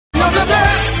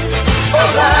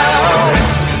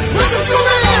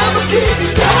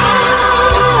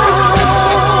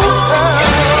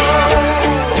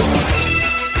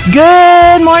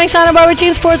Good morning, Santa Barbara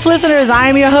Teen Sports listeners. I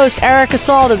am your host, Erica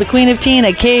Salter, the Queen of Teen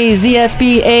at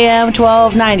KZSB AM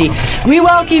 1290. We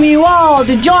welcome you all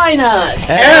to join us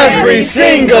every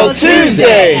single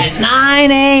Tuesday at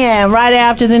 9 a.m. right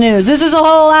after the news. This is a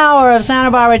whole hour of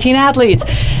Santa Barbara teen athletes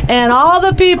and all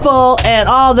the people and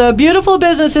all the beautiful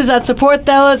businesses that support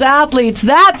those athletes.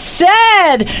 That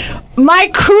said,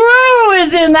 my crew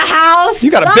is in the house.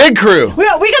 You got a big crew. We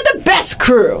got the best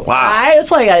crew. Wow. All right, that's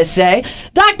all I got to say.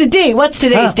 Dr. D, what's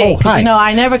today's date? Hi. You know,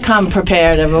 I never come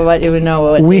prepared of what you would know.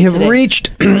 What we have reached,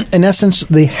 in essence,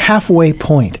 the halfway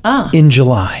point in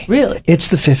July. Really? It's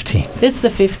the 15th. It's the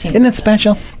 15th. Isn't it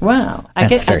special? Wow. That's I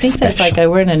think very that's like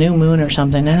we're in a new moon or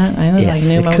something, isn't it? I know, Yes,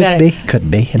 like new moon.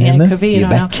 could be. A new Yeah, moon. it could be. You don't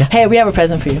betcha. know. Hey, we have a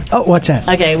present for you. Oh, what's that?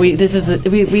 Okay,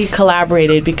 we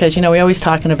collaborated because, you know, we're always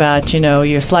talking about, you know,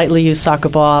 your slightly used soccer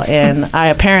ball, and I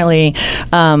apparently,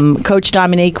 Coach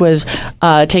Dominique was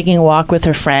taking a walk with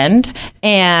her friend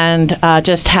and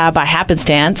just by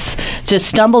happenstance, just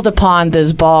stumbled upon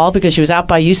this ball because she was out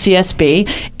by UCSB,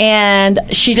 and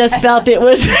she just felt it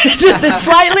was just a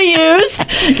slightly used,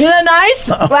 you know,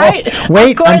 nice, right?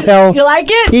 Wait until you like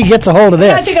it? he gets a hold of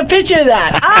this. I take a picture of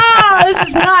that. This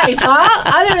is nice, huh?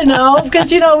 I didn't know,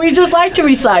 because, you know, we just like to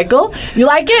recycle. You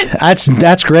like it?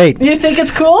 That's great. You think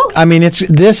it's cool? I mean,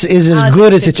 this is as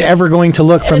good as it's ever going to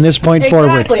look from this point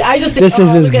forward. Exactly. I just think, this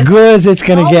is as good as it's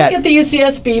going to get. Look at the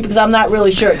UCSB, because I'm not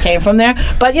really sure it came from there,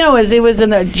 but, you know, it was in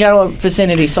the general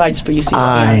vicinity, so I just put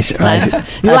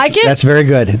UCSB. You like it? That's very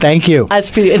good. Thank you.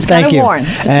 It's kind of worn.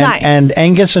 It's nice. And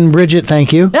Angus and Bridget,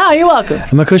 thank you. Yeah, you're welcome.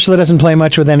 Makushla doesn't play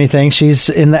much with anything. She's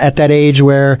at that age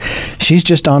where she's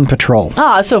just on patrol.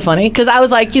 Oh, it's so funny, because I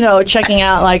was like, you know, checking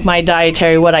out like my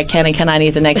dietary, what I can and cannot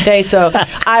eat the next day. So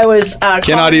I was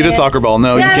cannot eat a soccer ball.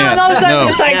 No, you can't. No.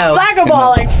 It's like soccer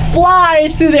ball like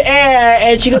flies through the air,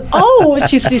 and she goes, "Oh,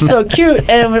 she's so cute."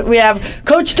 And we have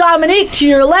Coach Dominique to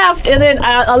your left, and then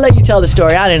I'll let you tell the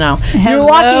story. I don't know. Hello, You're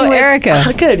walking with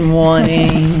Erica. Good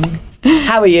morning.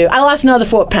 How are you? I lost another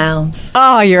 4 pounds.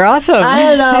 Oh, you're awesome. I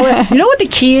don't know. You know what the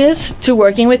key is to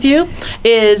working with you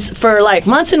is for like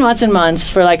months and months and months,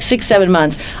 for like 6-7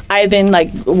 months, I've been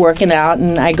like working out,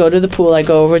 and I go to the pool. I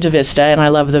go over to Vista, and I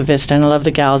love the Vista, and I love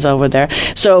the gals over there.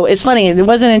 So it's funny. It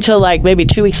wasn't until like maybe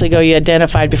 2 weeks ago you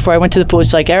identified before I went to the pool.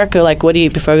 She's like, Erica, like, what do you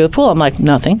eat before I go to the pool? I'm like,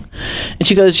 nothing. And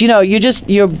she goes, you know, you just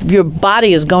your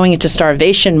body is going into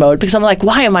starvation mode, because I'm like,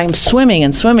 why am I swimming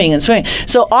and swimming and swimming?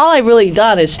 So all I've really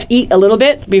done is to eat a little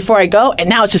bit before I go, and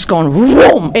now it's just going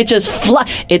boom. It just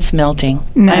it's melting.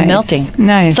 Nice. I'm melting.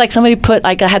 Nice. It's like somebody put,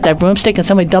 like, I had that broomstick and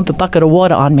somebody dumped a bucket of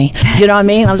water on me. You know what I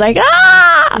mean? I was like,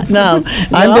 no.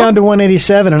 I'm down to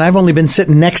 187, and I've only been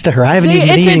sitting next to her. I haven't even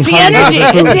been eating. It's the energy.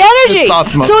 It's the energy.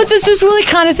 It's So it's just this really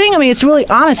kind of thing. I mean, it's really,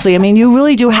 honestly, I mean, you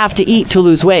really do have to eat to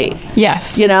lose weight.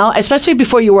 Yes. You know, especially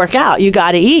before you work out, you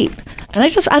got to eat. And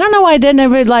I don't know why it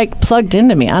never like plugged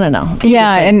into me. I don't know.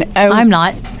 Yeah, and I'm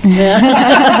not.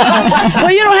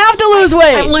 Well, you don't have to lose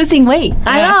weight. I'm losing weight.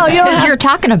 I know. Because you're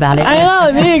talking about it. I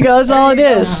know. There you go. That's all it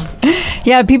is.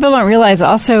 yeah, people don't realize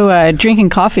also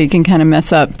drinking coffee can kind of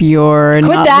mess up your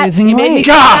not losing you weight. made me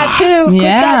quit that too.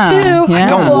 Yeah. Quit that too. Yeah. I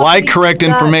don't like correct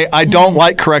information. I don't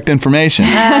like correct information.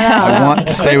 I want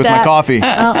to stay with my coffee.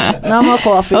 No more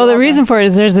coffee. Well, the reason for it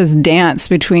is there's this dance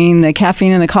between the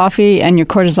caffeine in the coffee and your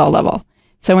cortisol level.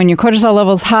 So when your cortisol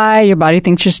level is high, your body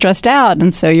thinks you're stressed out.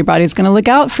 And so your body's going to look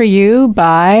out for you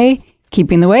by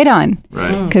keeping the weight on.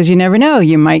 Right. Because you never know.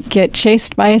 You might get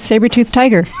chased by a saber-toothed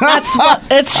tiger.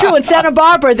 It's true. In Santa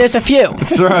Barbara, there's a few.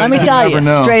 That's right. Let me tell you,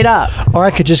 straight up. Or I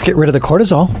could just get rid of the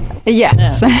cortisol.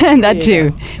 Yes, that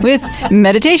too. With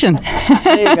meditation.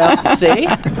 There you go. See?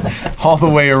 All the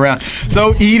way around.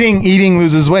 So eating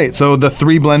loses weight. So the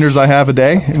 3 blenders I have a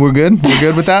day, we're good? We're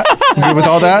good with that? We're good with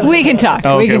all that? We can talk.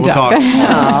 Oh, we okay, can we'll talk.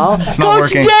 Oh. It's not Coach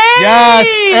working. Dayne! Yes,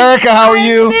 Erica, how are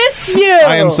you? I miss you.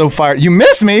 I am so fired. You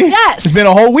miss me? Yes. It's been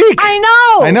a whole week. I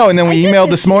know. I know. And then we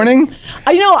emailed this morning.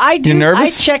 You know, I do. You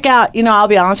nervous? I check out. You know, I'll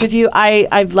be honest with you.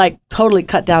 I've like totally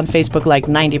cut down Facebook like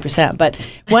 90%. But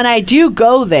when I do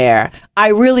go there, I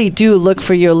really do look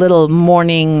for your little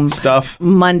morning Stuff.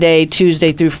 Monday,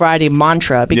 Tuesday through Friday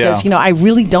mantra, because you know I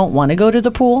really don't want to go to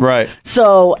the pool. Right.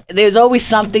 So there's always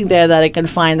something there that I can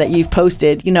find that you've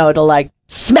posted. You know, to like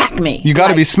smack me. You got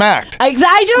to be smacked. I don't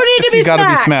need to be You gotta be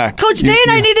smacked. smacked. Coach Dayne,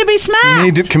 I need to be smacked. You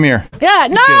need to come here. Yeah,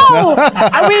 no.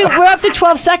 We're up to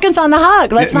 12 seconds on the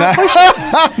hug. Let's not push it.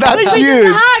 That's We huge.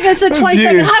 did the hug. It's a That's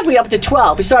 20-second huge. hug. We up to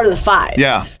 12. We started at 5.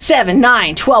 Yeah. 7,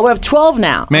 9, 12. We're up 12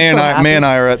 now. May and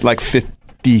I are at like 50.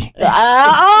 50.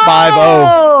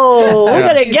 Oh, Oh, we're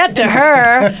going to get to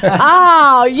her.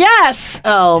 Oh, yes.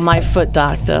 Oh, my foot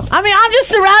doctor. I mean, I'm just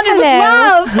surrounded with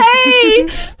love.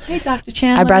 Hey, Dr.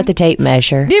 Chandler. I brought the tape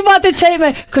measure. You bought the tape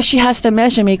measure because she has to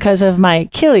measure me because of my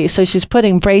Achilles, so she's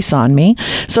putting brace on me.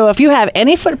 So if you have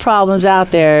any foot problems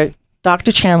out there,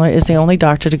 Dr. Chandler is the only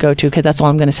doctor to go to, because that's all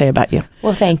I'm going to say about you.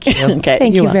 Well, thank you. Okay,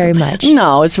 thank you welcome. very much.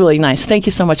 No, it's really nice. Thank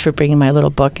you so much for bringing my little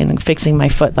book and fixing my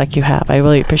foot like you have. I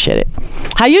really appreciate it.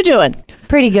 How you doing?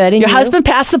 Pretty good. And Your you? husband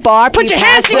passed the bar. Put your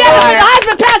hands passed the together. bar. Your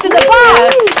husband passing the bar.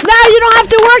 Now you don't have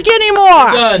to work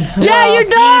anymore. Done. Yeah, you're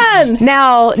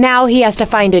done. Now he has to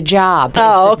find a job.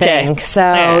 Oh, is the okay. thing. So,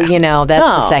 that's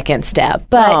the second step.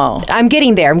 But I'm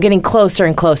getting there. I'm getting closer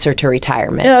and closer to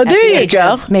retirement. Oh, At there the you age go.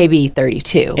 of maybe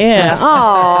 32. Yeah.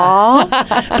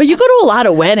 Aww. But you go to a lot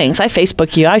of weddings. I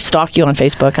Facebook you. I stalk you on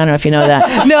Facebook. I don't know if you know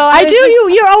that. No, I do.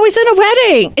 You're always in a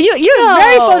wedding. You're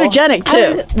very photogenic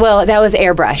too. Well, that was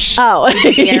airbrush. Oh.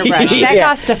 Airbrush. That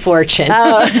cost a fortune.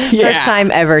 First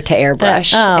time ever to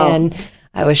airbrush. And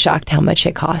I was shocked how much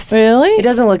it cost. Really? It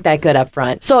doesn't look that good up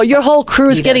front. So your whole crew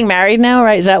is getting married now,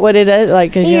 right? Is that what it is?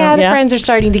 Like, 'cause Yeah, the friends are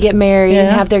starting to get married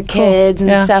and have their kids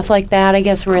and stuff like that. I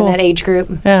guess we're in that age group.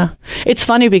 Yeah. It's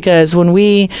funny because when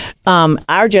we,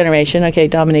 our generation, okay,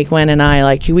 Dominique, Gwen, and I,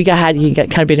 like, you kind of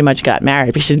pretty much got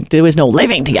married because there was no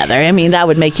living together. I mean, that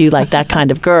would make you like that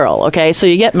kind of girl, okay? So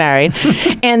you get married.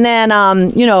 And then,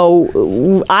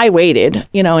 I waited,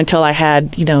 until I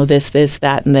had, this,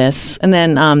 that, and this. And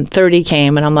then 30 came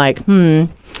and I'm like,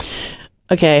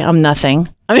 okay, I'm nothing.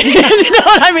 I mean, you know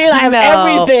what I mean? I have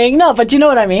everything. No, but you know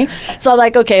what I mean? So I'm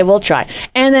like, okay, we'll try.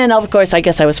 And then, of course, I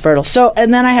guess I was fertile. So,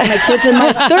 and then I had my kids in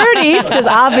my 30s, because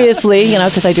obviously,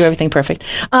 because I do everything perfect.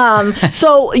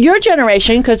 So your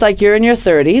generation, because like you're in your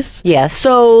 30s. Yes.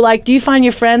 So like, do you find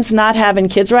your friends not having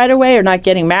kids right away, or not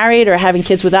getting married, or having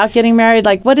kids without getting married?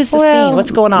 Like, what is the scene? What's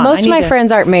going on? Most of my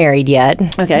friends aren't married yet.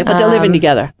 Okay, but they're living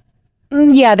together.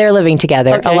 Yeah, they're living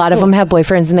together. Okay, a lot of them have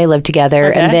boyfriends and they live together.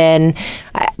 Okay. And then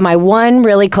my one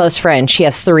really close friend, she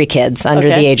has 3 kids under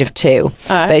the age of 2.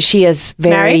 right. But she is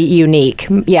very Married? unique.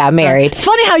 Yeah, married. It's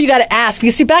funny how you got to ask,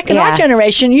 because see, back in our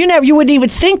generation, you wouldn't even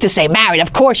think to say married.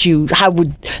 Of course,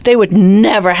 they would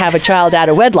never have a child out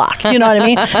of wedlock. You know what I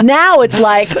mean? Now it's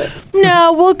like,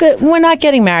 no, we're not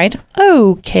getting married.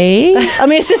 Okay. I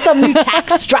mean, is this some new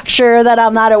tax structure that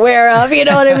I'm not aware of? You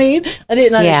know what I mean? I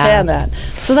didn't understand that.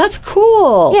 So that's cool.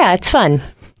 Yeah, it's fun.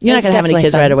 You're not going to have any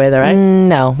kids right away, though, right?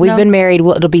 No, we've been married.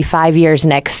 It'll be 5 years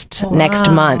next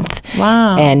month.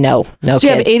 Wow. And no So kids. you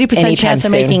have 80% anytime chance of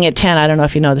soon. making it 10. I don't know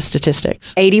if you know the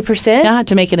statistics. 80%? Yeah,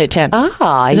 to making it 10. Oh,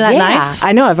 Isn't that nice?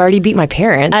 I know. I've already beat my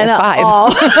parents I know. at 5.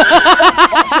 Oh.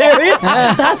 Serious?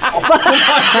 That's funny.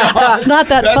 It's not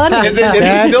that funny. Is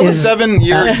it still the 7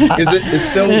 year? It's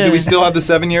still? Do we still have the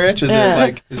 7 year itch? Is it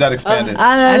like? Is that expanded?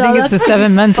 I don't know. think it's a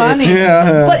 7-month itch.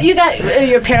 Yeah. But you got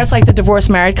your parents like the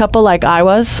divorced married couple, like I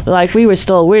was. Like we were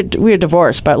still we're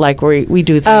divorced, but like we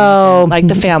do things. Oh. Like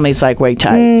the family's like way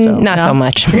tight. So Not no? so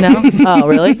much. No. Oh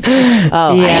really?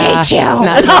 Oh, Yeah. I hate you.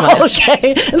 Not so much.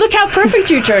 Okay. Look how perfect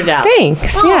you turned out.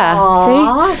 Thanks. Yeah.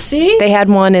 Aw, see? They had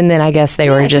one, and then I guess they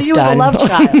were just so you done. were the love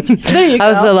child. There you go. I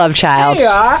was the love child. There you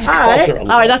are.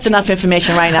 All right, that's enough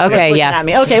information right now. Okay, Looking yeah. At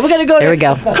me. Okay, we're gonna go. There we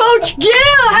go. Coach Gil,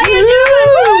 how you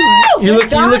doing?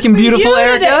 You're looking beautiful,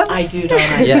 Erica. I do, don't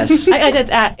I? Yes. I did.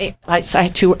 I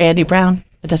had 2 Andy Brown.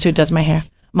 That's who does my hair.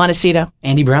 Montecito.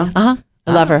 Andy Brown? I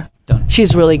love her. Done.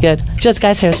 She's really good. She does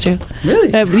guys' hairs too. Really?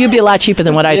 You'd be a lot cheaper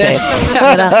than what I pay.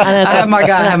 I have my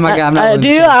guy. I'm not Do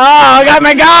you? Oh, willing to I got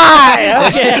my guy.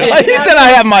 Okay. He said I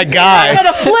have my I guy. got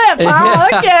a flip.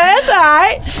 Oh, okay, that's all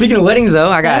right. Speaking of weddings, though,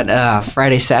 I got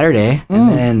Friday, Saturday,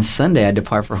 and then Sunday I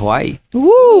depart for Hawaii.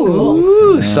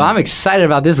 Ooh. So I'm excited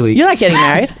about this week. You're not getting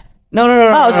married. No.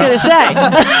 I was going to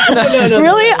say.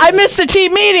 Really? I missed the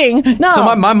team meeting. No. So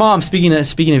my mom, speaking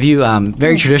of you,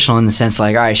 very traditional in the sense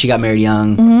like, all right, she got married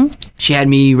young. Mm-hmm. She had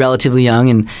me relatively young,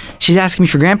 and she's asking me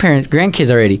for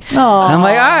grandkids already. And I'm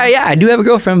like, all right, yeah, I do have a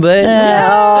girlfriend, but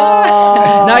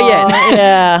not yet.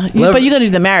 Yeah. But you're going to do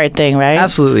the married thing, right?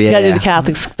 Absolutely, You got to do yeah. the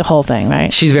Catholics, the whole thing,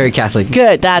 right? She's very Catholic.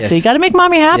 Good. That's Yes. it. You got to make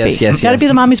mommy happy. Yes, You got to be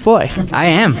the mommy's boy. I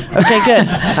am. Okay, good.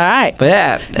 All right. But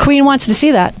yeah, Queen wants to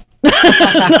see that. No,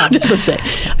 just to say.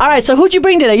 All right, so who'd you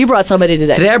bring today? You brought somebody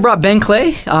today. today I brought Ben Clay.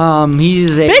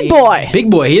 He's a Big boy. Big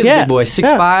boy. He is Yeah. a big boy.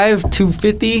 6'5",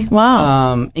 250.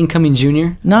 Wow. Incoming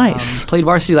junior. Nice. Played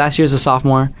varsity last year as a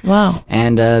sophomore. Wow.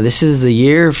 And this is the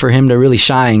year for him to really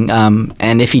shine.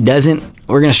 And if he doesn't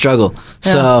we're gonna struggle.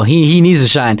 So he needs to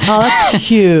shine. Oh, that's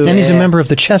cute. And he's a member of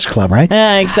the chess club, right?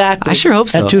 Yeah, exactly. I sure hope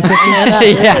so. At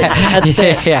 250.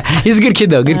 Yeah. He's a good kid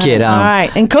though. Good kid. All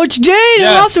right. And Coach Jade, who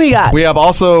Yes. else we got? We have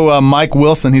also Mike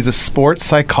Wilson. He's a sports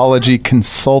psychology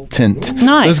consultant.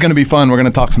 Nice. So this is going to be fun. We're going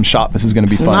to talk some shop. This is going to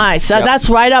be fun. Nice. Yep. That's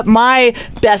right up my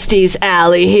bestie's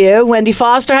alley here. Wendy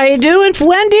Foster, how you doing,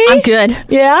 Wendy? I'm good.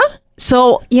 Yeah?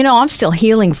 So, I'm still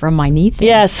healing from my knee thing.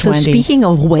 Yes, So Wendy. speaking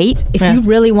of weight, if you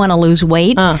really want to lose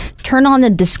weight, turn on the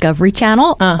Discovery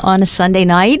Channel on a Sunday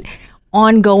night.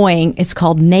 Ongoing. It's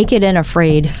called Naked and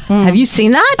Afraid. Have you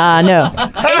seen that? No.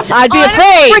 It's I'd be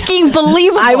afraid. Freaking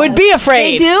believable. I would be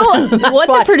afraid. They do. What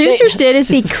why the producers did is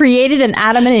they created an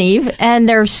Adam and Eve, and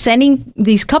they're sending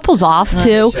these couples off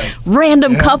to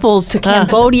random couples to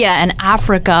Cambodia and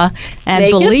Africa and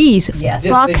Naked? Belize. They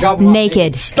Fuck drop them off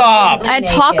naked. Stop. And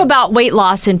talk about weight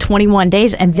loss in 21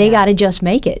 days, and they got to just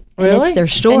make it. Really? And it's their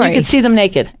story. And you can see them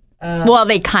naked. Well,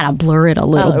 they kind of blur it a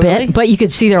little really? bit, but you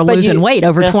could see they're But losing you- weight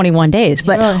over 21 days.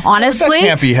 But honestly, That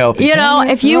can't be healthy.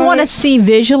 if you want to see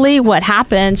visually what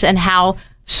happens and how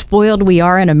spoiled we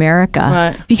are in America,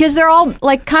 Right. because they're all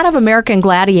like kind of American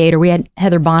Gladiator. We had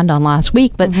Heather Bond on last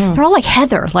week, but they're all like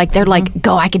Heather. Like they're like,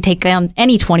 go, I can take on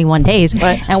any 21 days.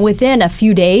 Right. And within a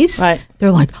few days, Right.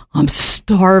 they're like, I'm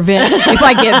starving. If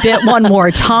I get bit one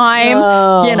more time,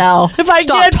 If I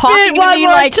stop get talking bit to one me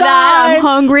more like that. I'm time,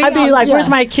 hungry. I'd be like, Yeah. where's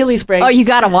my Achilles brace? Oh, you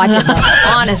got to watch it,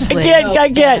 honestly. I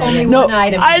get. No, one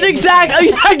item.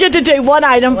 exactly. I get to take one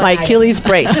item, my Achilles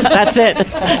brace. That's it.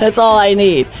 That's all I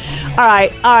need. All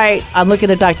right. I'm looking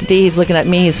at Dr. D. He's looking at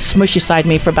me. He's smushy side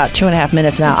me for about 2.5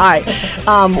 minutes now. All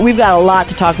right. We've got a lot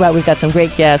to talk about. We've got some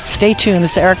great guests. Stay tuned.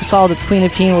 This is Erica Saul, the Queen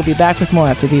of Teen. We'll be back with more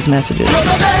after these messages.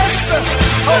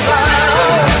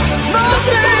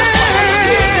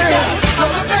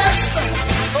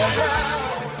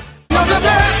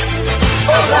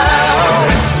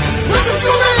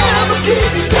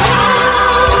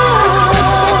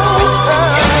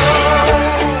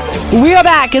 We are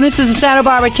back, and this is the Santa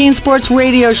Barbara Teen Sports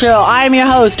Radio Show. I am your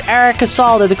host, Erica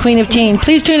Salda, the Queen of Teen.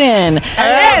 Please tune in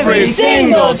Every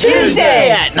single Tuesday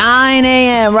at 9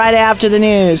 a.m. right after the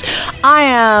news.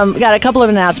 Got a couple of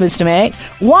announcements to make.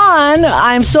 One,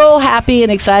 I'm so happy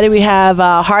and excited. We have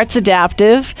Hearts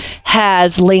Adaptive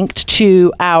has linked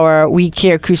to our We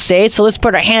Care Crusade. So let's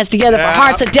put our hands together for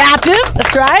Hearts Adaptive.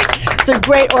 That's right. It's a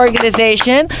great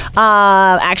organization.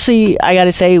 Actually, I got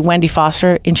to say, Wendy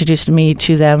Foster introduced me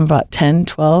to them about 10,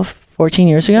 12, 14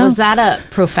 years ago. Was that a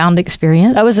profound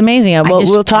experience? That was amazing.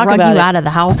 We'll talk drug about you it. out of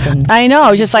the house. And I know. I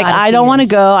was just like, Lot of I don't want to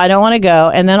seniors. go. I don't want to go.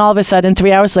 And then all of a sudden,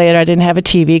 3 hours later, I didn't have a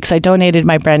TV because I donated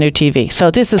my brand new TV. So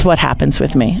this is what happens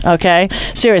with me. Okay?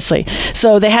 Seriously.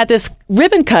 So they had this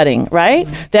ribbon cutting, right?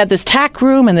 They had this tack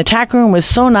room, and the tack room was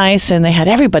so nice, and they had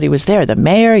everybody was there, the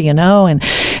mayor,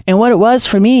 and what it was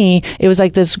for me, it was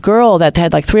like this girl that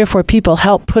had like 3 or 4 people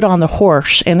help put on the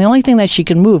horse, and the only thing that she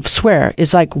can move,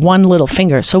 is like one little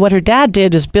finger. So what her dad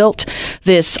did is built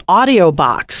this audio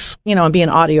box, and be an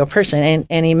audio person,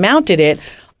 and he mounted it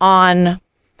on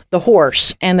the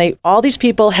horse, and all these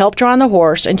people helped her on the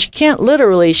horse, and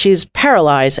she's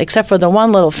paralyzed except for the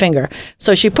one little finger.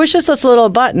 So she pushes this little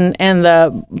button, and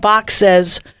the box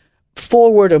says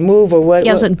forward or move or what.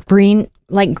 Yeah, it was a green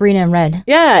and red.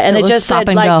 Yeah, and it was just stop said,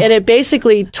 and like, go. and it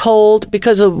basically told,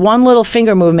 because of one little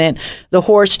finger movement, the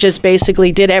horse just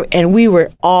basically did and we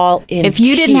were all in If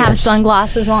you didn't have tears.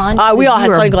 sunglasses on, We all you had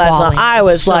were sunglasses on. bawling. I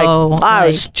was So,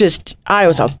 I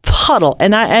was a puddle.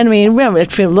 And I mean,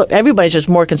 remember, everybody's just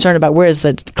more concerned about where's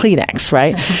the Kleenex,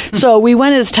 right? So we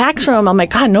went to this tax room. I'm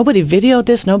like, God, nobody videoed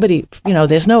this. Nobody,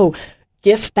 there's no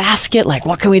gift basket, like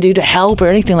what can we do to help or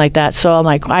anything like that. So I'm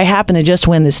like, I happen to just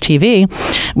win this TV,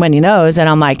 Wendy knows, and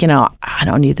I'm like, I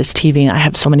don't need this TV. I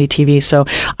have so many TVs. So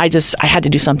I had to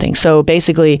do something. So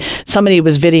basically somebody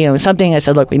was videoing something. I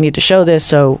said, look, we need to show this.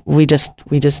 So we just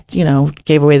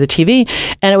gave away the TV,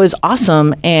 and it was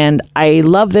awesome. And I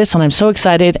love this, and I'm so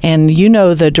excited. And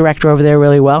the director over there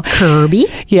really well. Kirby.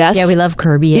 Yes. Yeah, we love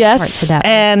Kirby. Yes.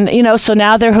 And, so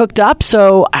now they're hooked up.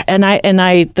 So,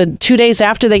 the 2 days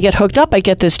after they get hooked up, I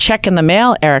get this check in the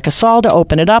mail, Erica Salda,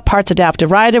 open it up, Hearts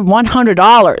Adaptive Rider,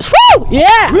 $100. Woo!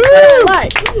 Yeah! Woo!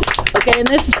 Right. Okay, and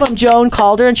this is from Joan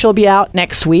Calder, and she'll be out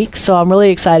next week. So I'm really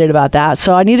excited about that.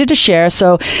 So I needed to share.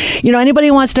 So, anybody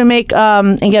who wants to make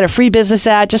and get a free business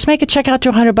ad, just make a check out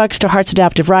to $100 to Hearts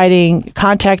Adaptive Writing.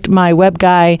 Contact my web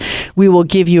guy. We will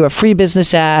give you a free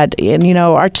business ad. And,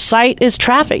 our site is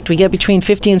trafficked. We get between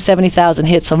 50 and 70,000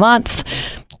 hits a month.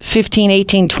 15,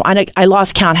 18, 20. I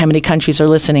lost count how many countries are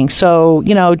listening. So,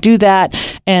 do that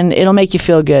and it'll make you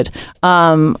feel good.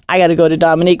 I got to go to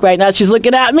Dominique right now. She's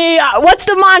looking at me. What's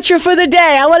the mantra for the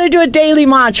day? I want to do a daily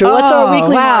mantra. What's our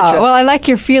weekly mantra? Well, I like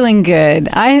your feeling good.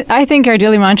 I think our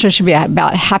daily mantra should be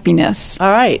about happiness.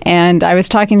 All right. And I was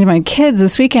talking to my kids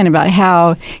this weekend about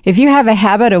how if you have a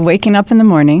habit of waking up in the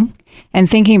morning and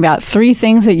thinking about 3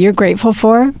 things that you're grateful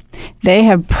for, they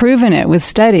have proven it with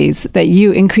studies that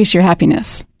you increase your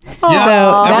happiness. Yeah,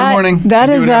 So every morning. that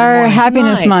I do is it every our morning.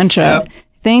 happiness Nice. mantra. Yep.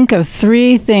 Think of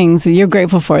 3 things that you're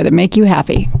grateful for that make you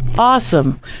happy.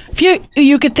 Awesome. If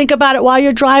you could think about it while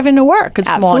you're driving to work this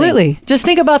morning. Absolutely. Just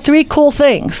think about 3 cool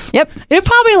things. Yep. It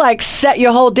probably set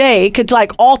your whole day. It could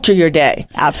alter your day.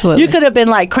 Absolutely. You could have been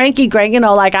cranky,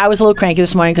 like I was a little cranky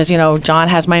this morning because, John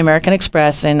has my American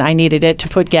Express and I needed it to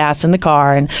put gas in the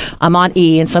car and I'm on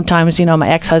E and sometimes, my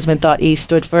ex-husband thought E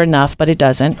stood for enough, but it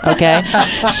doesn't. Okay.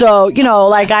 So,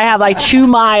 I have 2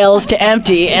 miles to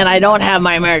empty and I don't have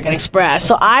my American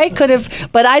Express. So I could have,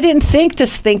 but I didn't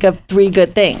think of 3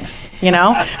 good things,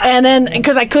 and then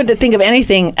because I couldn't think of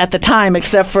anything at the time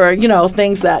except for,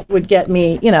 things that would get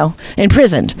me,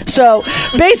 imprisoned. So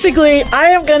basically I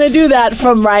am going to do that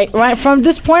from right from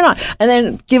this point on, and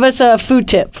then give us a food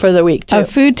tip for the week too. A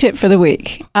food tip for the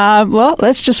week. Well,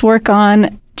 let's just work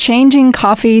on changing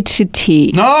coffee to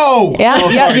tea. No. Yeah, Oh,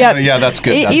 yeah, sorry. yeah. Yeah, that's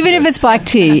good. That's Even good. if it's black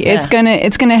tea, it's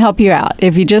gonna help you out.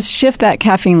 If you just shift that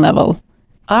caffeine level,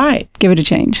 All right. give it a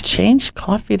change. Change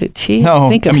coffee to tea. No,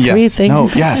 Think of I mean, 3 yes. things. No,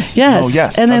 yes. Yes. No,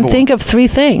 yes. And then Tug of think of 3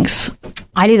 things.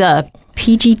 I do the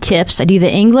PG tips. I do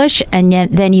the English, and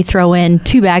then you throw in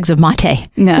 2 bags of mate.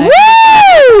 No.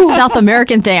 South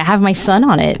American thing. I have my son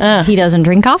on it. He doesn't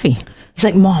drink coffee. He's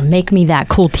like, Mom, make me that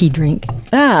cool tea drink.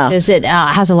 Ah. Because it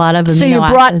has a lot of amino So you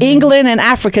brought acids. England and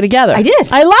Africa together. I did.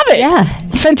 I love it. Yeah.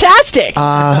 Fantastic.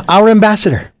 Our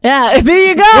ambassador. Yeah. There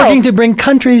you go. Working to bring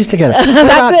countries together. What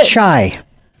about it. chai?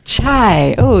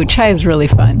 Chai. Oh, chai is really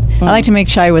fun. I like to make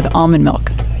chai with almond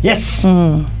milk. Yes.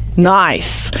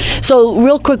 Nice. So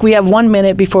real quick, we have 1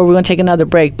 minute before we're going to take another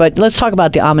break, but let's talk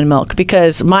about the almond milk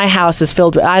because my house is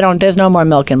filled with, there's no more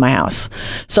milk in my house.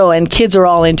 So, and kids are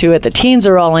all into it. The teens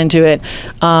are all into it.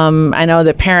 I know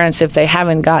the parents, if they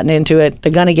haven't gotten into it,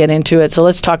 they're going to get into it. So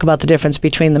let's talk about the difference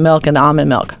between the milk and the almond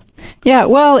milk. Yeah,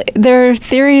 well, there are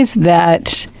theories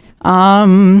that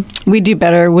we do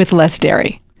better with less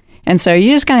dairy. And so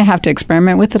you just kind of have to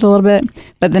experiment with it a little bit.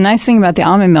 But the nice thing about the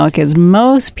almond milk is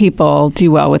most people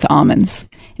do well with almonds.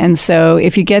 And so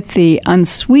if you get the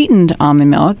unsweetened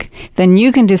almond milk, then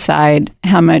you can decide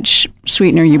how much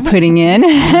sweetener you're putting in.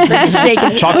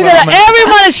 Chocolate Look at that.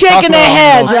 Everyone is shaking their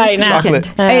heads right now. Chocolate.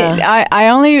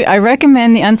 I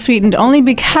recommend the unsweetened only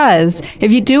because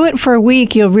if you do it for a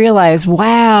week, you'll realize,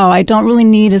 wow, I don't really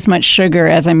need as much sugar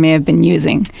as I may have been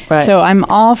using. Right. So I'm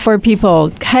all for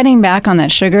people cutting back on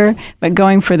that sugar, but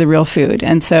going for the real food.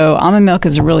 And so almond milk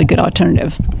is a really good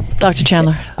alternative. Dr.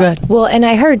 Chandler, go ahead. Well, and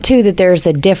I heard too that there's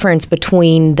a difference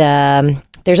between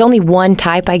there's only one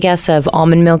type, I guess, of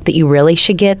almond milk that you really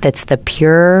should get. That's the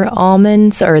pure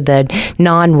almonds or the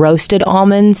non-roasted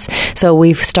almonds. So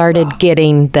we've started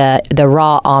getting the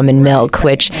raw almond milk,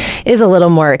 which is a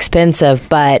little more expensive.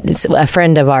 But a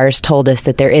friend of ours told us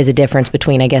that there is a difference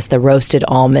between, I guess, the roasted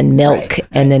almond milk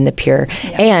and then the pure.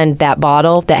 And that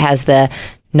bottle that has the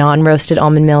non-roasted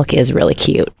almond milk is really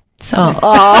cute. So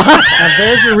Now,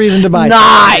 there's a reason to buy.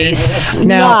 Nice.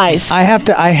 Now, Nice. I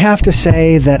have to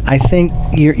say that I think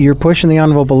you're pushing the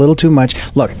envelope a little too much.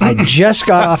 Look, I just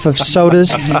got off of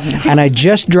sodas, and I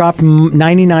just dropped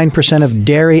 99% of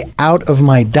dairy out of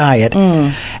my diet,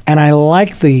 and I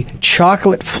like the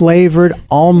chocolate flavored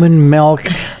almond milk.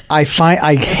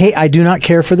 I do not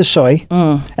care for the soy,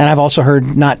 and I've also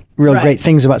heard not real great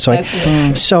things about soy.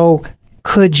 So.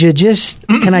 Could you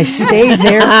can I stay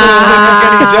there?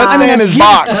 Just stay in his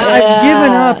box. I've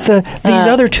given up these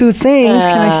other 2 things.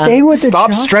 Can I stay with the Stop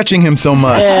chocolate? stretching him so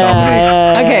much,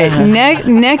 Dominique. Okay,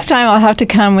 next time I'll have to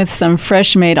come with some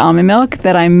fresh made almond milk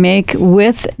that I make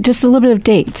with just a little bit of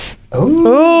dates.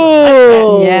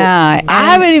 Ooh. Yeah. I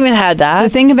haven't even had The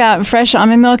that. thing about fresh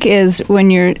almond milk is when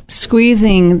you're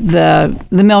squeezing the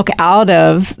milk out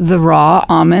of the raw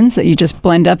almonds that you just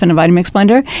blend up in a Vitamix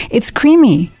blender, it's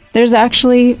creamy. There's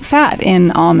actually fat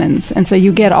in almonds, and so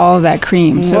you get all of that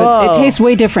cream. So it tastes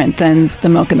way different than the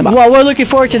milk in the box. Well, we're looking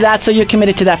forward to that, so you're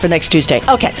committed to that for next Tuesday.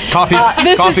 Okay. Coffee.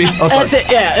 This Coffee. Is, Oh, sorry. That's it.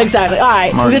 Yeah, exactly. All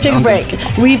right. Mark, We're going to take a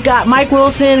break. We've got Mike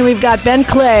Wilson and we've got Ben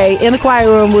Clay in the choir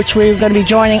room, which we're going to be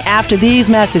joining after these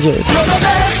messages.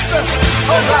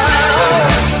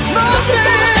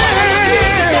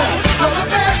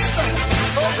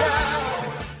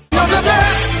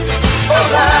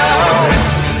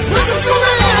 Nothing's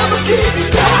gonna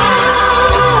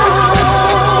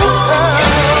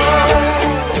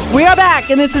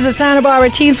and this is the Santa Barbara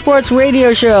Teen Sports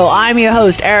Radio Show. I'm your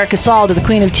host, Erica Salda, the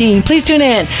Queen of Teen. Please tune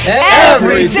in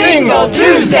every single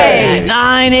Tuesday at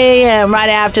 9 a.m. right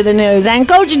after the news. And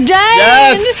Coach Dayne,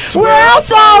 Yes! where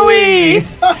else are we?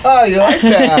 You like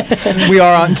that? We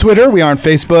are on Twitter. We are on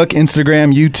Facebook,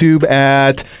 Instagram, YouTube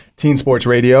at Teen Sports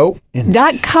Radio.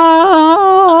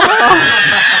 .com.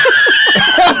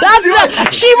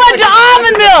 She went to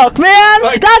almond milk, man.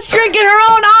 That's drinking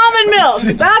her own almond milk.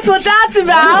 That's what that's She's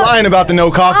about. lying about the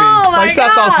no coffee. Oh my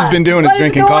That's all God. she's been doing is What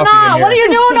drinking going coffee. on? In here. What are you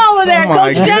doing over there, Oh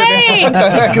my Coach Dayne? What the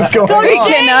heck is going Coach on? Dayne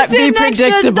cannot be sitting next to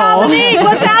predictable. Dominique.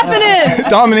 What's happening?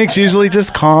 Dominique's usually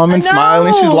just calm and I know.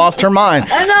 smiling. She's lost her mind.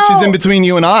 I know. She's in between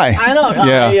you and I. I don't know.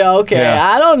 Yeah. Okay. Yeah.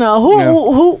 I don't know.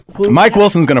 Who Mike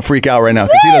Wilson's going to freak out right now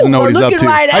because he doesn't know what Woo! he's up Looking to.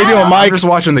 right How you at doing, him. Mike? I'm just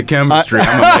watching the chemistry.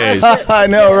 I'm amazed. I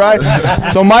know,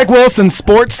 right? So Mike Wilson,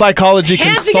 sports psychology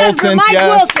Hands together for consultant. Mike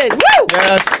Yes. Wilson. Woo!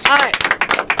 Yes. All right.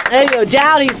 There you go.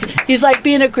 Down. He's like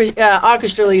being a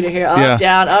orchestra leader here. Up, Yeah.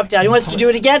 down, up, down. He wants to do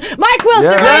it again. Mike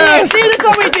Wilson, Yeah. right here. Yes. See, this is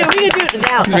what we do. We can do it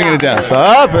down. Bringing it down. So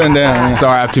up and down.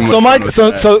 Sorry, I have too much. So fun Mike, with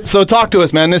so that. so talk to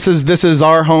us, man. This is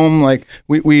our home. Like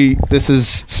we this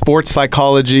is sports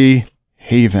psychology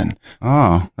haven.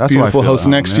 Oh, that's Beautiful why I feel host at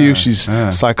home. next to you. She's yeah.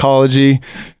 psychology.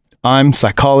 I'm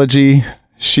psychology.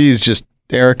 She's just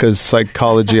Erica's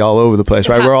psychology all over the place,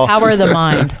 right? We're all Power of the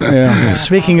mind. yeah.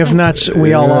 Speaking of nuts,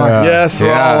 we all are. Yes, we're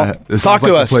Yeah. all. It Talk sounds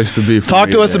to like us. the place to be for Talk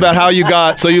me to us today. about how you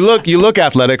got. So you look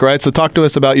athletic, right? So talk to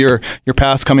us about your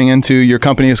past coming into your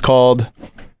company is called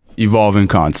Evolving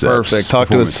concepts. Perfect. Talk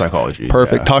to Performance us. Psychology.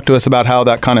 Perfect. Yeah. Talk to us about how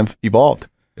that kind of evolved.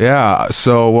 Yeah.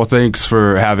 So, well, thanks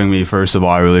for having me. First of all,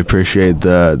 I really appreciate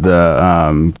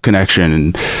the connection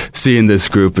and seeing this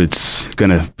group. It's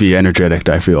gonna be energetic,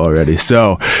 I feel already.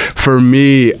 So, for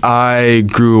me, I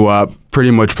grew up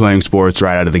pretty much playing sports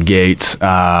right out of the gate.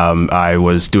 I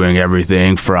was doing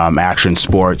everything from action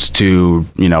sports to,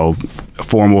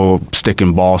 formal stick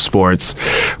and ball sports,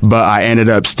 but I ended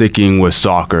up sticking with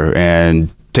soccer and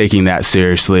taking that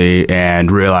seriously and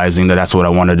realizing that that's what I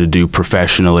wanted to do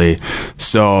professionally.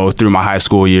 So through my high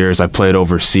school years, I played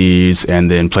overseas and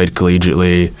then played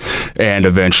collegiately and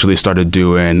eventually started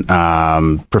doing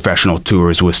professional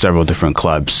tours with several different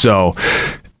clubs. So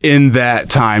in that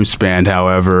time span,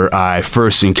 however, I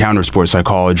first encountered sports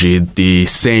psychology the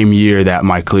same year that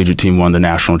my collegiate team won the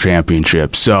national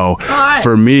championship. So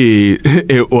for me,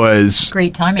 it was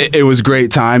Great timing. It was great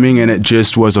timing, and it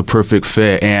just was a perfect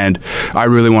fit. And I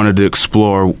really wanted to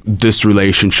explore this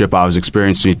relationship I was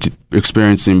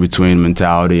experiencing between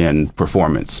mentality and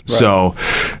performance. Right. So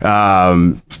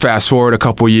fast forward a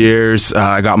couple years,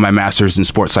 I got my master's in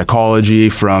sports psychology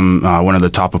from one of the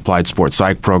top applied sports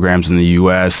psych programs in the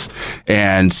U.S.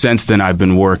 And since then, I've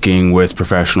been working with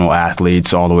professional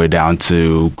athletes all the way down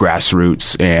to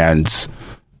grassroots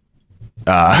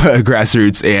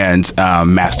and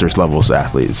master's levels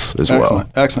athletes as well.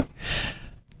 Excellent.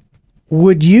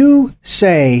 Would you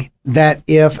say that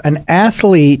if an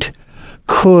athlete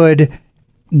could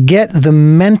get the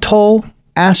mental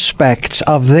aspects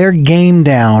of their game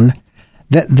down,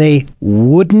 that they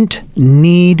wouldn't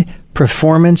need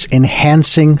performance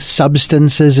enhancing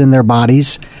substances in their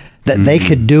bodies, that they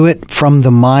could do it from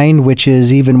the mind, which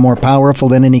is even more powerful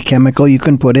than any chemical you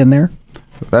can put in there?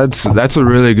 That's a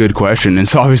really good question.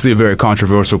 It's obviously a very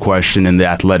controversial question in the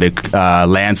athletic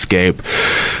landscape.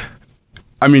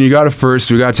 I mean, we got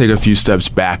to take a few steps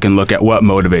back and look at what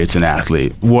motivates an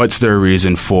athlete. What's their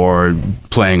reason for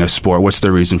playing a sport? What's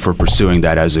their reason for pursuing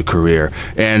that as a career?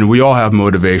 And we all have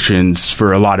motivations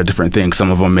for a lot of different things.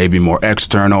 Some of them may be more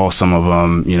external. Some of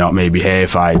them, maybe, hey,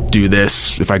 if I do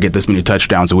this, if I get this many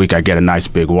touchdowns a week, I get a nice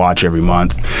big watch every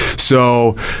month.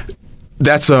 So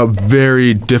that's a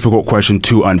very difficult question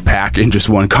to unpack in just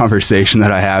one conversation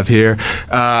that I have here.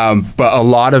 But a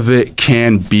lot of it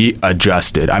can be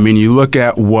adjusted. I mean, you look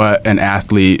at what an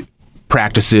athlete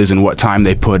practices and what time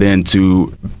they put in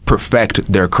to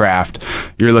perfect their craft.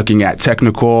 You're looking at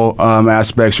technical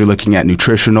aspects. You're looking at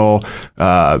nutritional,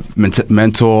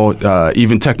 mental,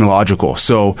 even technological.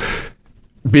 So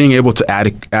being able to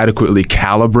adequately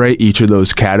calibrate each of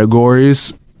those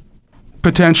categories,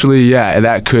 potentially, yeah,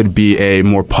 that could be a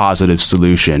more positive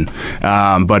solution.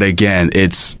 But again,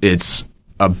 it's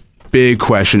a big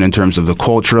question in terms of the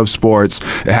culture of sports.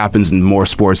 It happens in more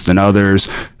sports than others,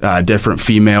 different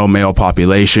male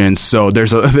populations. So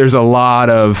there's a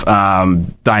lot of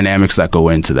dynamics that go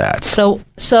into that.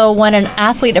 So when an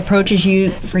athlete approaches you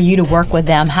for you to work with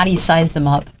them, how do you size them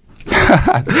up?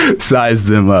 Size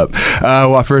them up.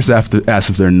 Well, I first have to ask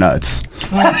if they're nuts,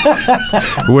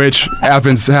 which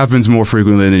happens more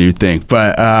frequently than you think.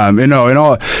 But in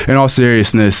all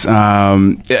seriousness,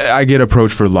 I get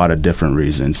approached for a lot of different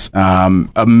reasons.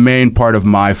 A main part of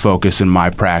my focus in my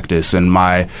practice and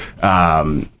my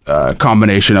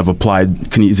combination of applied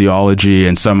kinesiology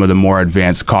and some of the more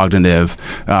advanced cognitive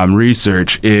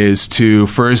research is to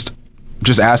first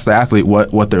just ask the athlete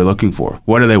what they're looking for.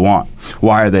 What do they want?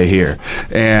 Why are they here?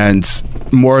 And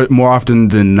more often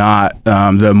than not,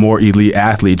 the more elite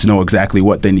athletes know exactly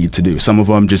what they need to do. Some of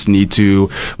them just need to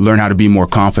learn how to be more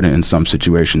confident in some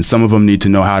situations. Some of them need to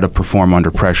know how to perform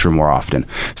under pressure more often.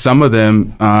 Some of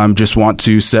them just want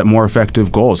to set more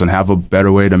effective goals and have a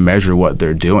better way to measure what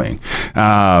they're doing.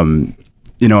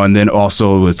 And then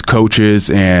also with coaches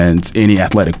and any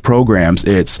athletic programs,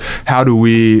 it's how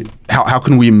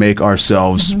can we make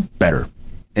ourselves better?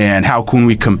 And how can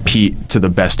we compete to the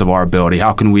best of our ability?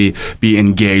 How can we be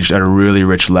engaged at a really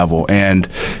rich level? And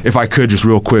if I could just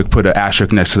real quick put an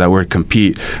asterisk next to that word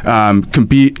compete.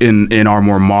 Compete in our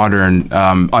more modern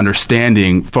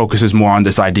understanding focuses more on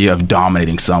this idea of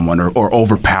dominating someone or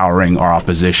overpowering our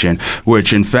opposition,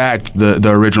 which in fact the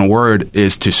original word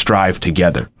is to strive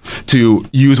together, to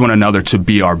use one another to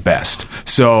be our best.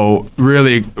 So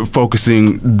really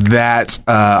focusing that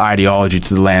ideology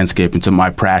to the landscape and to my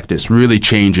practice really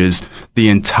changes the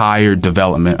entire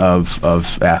development of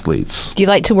athletes. Do you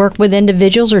like to work with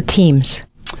individuals or teams?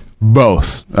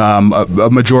 Both. A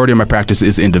majority of my practice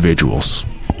is individuals.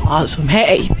 Awesome.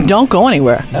 Hey, don't go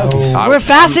anywhere. We're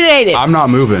fascinated. I'm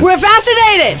not moving. We're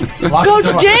fascinated. Coach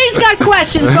Jay's got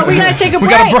questions, but we got to take a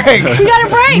break. We got a break. We got a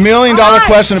break. $1 million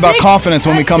question about confidence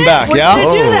when we come back. We're Yeah? going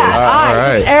to do that. all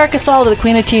right. This is Erica Salda, the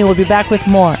Queen of Teen. We'll be back with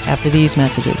more after these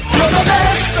messages.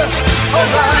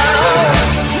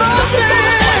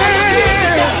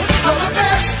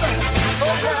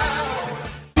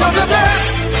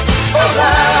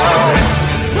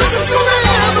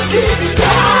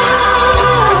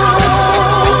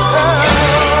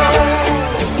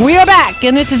 We are back,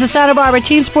 and this is the Santa Barbara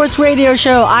Teen Sports Radio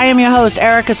Show. I am your host,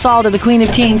 Erica Salda, the Queen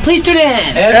of Teen. Please tune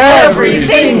in Every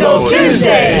single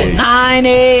Tuesday. 9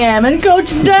 a.m. And Coach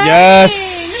Dayne.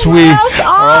 Yes, we Where else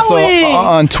are also we?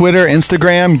 on Twitter,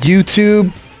 Instagram, YouTube,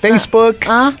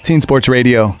 Facebook, Teen Sports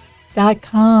Radio.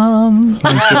 .com.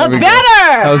 Better.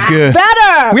 That was good.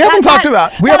 Better. We haven't talked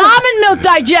about almond milk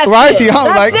digestion. right.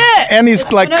 That's it. And these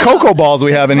cocoa balls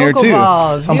we have in here Cocoa too.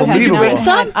 balls. You have to Unbelievable. bring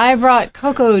some? I brought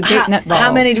cocoa date nut balls.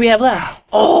 How many do we have left?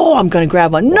 Oh, I'm going to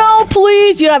grab one. No,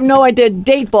 please. You have no idea.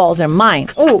 Date balls are mine.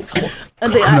 Oh,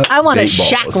 I want a Date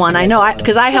Shack balls. one. I know,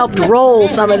 because I helped roll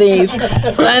some of these.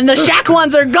 And the Shack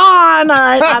ones are gone.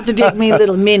 I have to take me a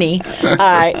little mini. All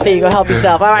right, there you go. Help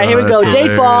yourself. All right, here we go. That's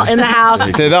Date ball in the house.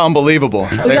 They're unbelievable.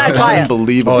 We got to try it.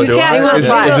 Unbelievable. You can't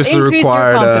try is it. this a Increase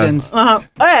required? your confidence. Oh,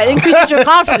 yeah, it increases your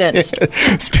confidence.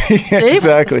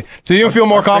 Exactly. So you don't feel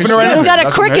more confident right It's now? got a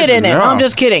That's cricket in it. amazing, yeah. I'm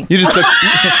just kidding. You just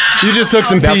took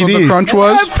some That's what the PEDs. crunch was?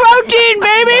 Protein,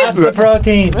 baby. The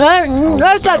protein.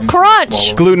 That's a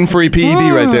crunch. Gluten-free PED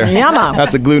right there. Yumma.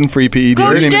 That's a gluten-free PED.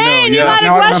 Coach didn't even know. Dayne, you Yeah. got a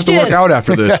Now I don't have to work question. out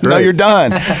after this. No, Great. you're done.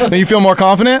 Now you feel more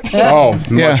confident? Oh,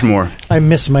 Yeah. much more. I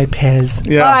miss my Pez.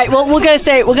 Yeah. All right. Well, we're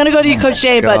gonna go to you, Coach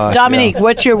Dayne. But Gosh, Dominique,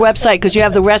 what's your website? Because you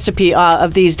have the recipe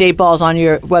of these date balls on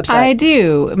your website. I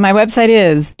do. My website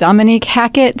is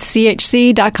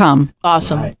DominiqueHackettCHC.com.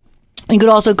 Awesome. You could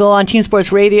also go on Teen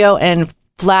Sports Radio and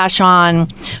flash on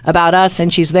About Us,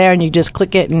 and she's there, and you just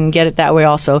click it and get it that way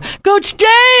also. Coach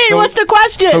Dayne, what's the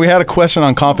question? So we had a question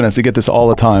on confidence. I get this all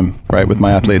the time, right, with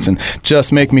my athletes, and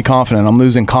just make me confident. I'm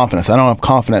losing confidence. I don't have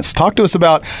confidence. Talk to us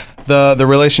about the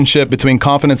relationship between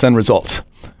confidence and results.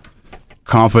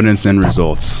 Confidence and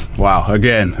results. Wow.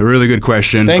 Again, a really good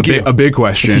question. Thank you. A big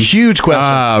question. It's a huge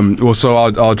question. Well, so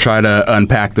I'll try to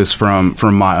unpack this from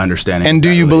my understanding. And of do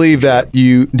that you believe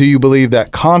relationship. that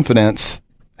that confidence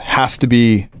has to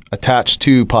be attached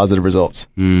to positive results?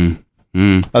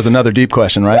 That's another deep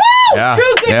question, right? Yeah, Two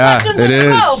good questions it in a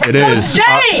row. is. It is.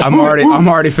 Dang. I'm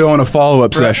already feeling a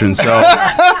follow-up session. So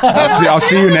I'll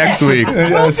see you next week.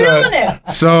 That's Feeling it.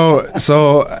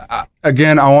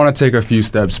 Again, I want to take a few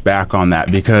steps back on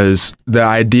that because the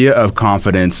idea of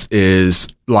confidence is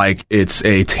like it's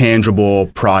a tangible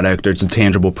product or it's a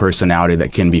tangible personality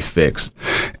that can be fixed.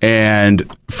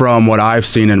 And from what I've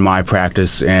seen in my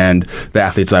practice and the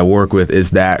athletes I work with is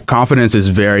that confidence is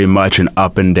very much an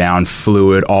up and down,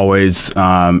 fluid, always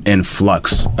in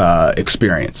flux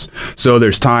experience. So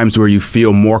there's times where you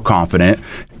feel more confident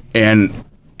and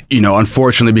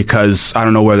unfortunately, because I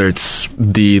don't know whether it's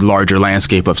the larger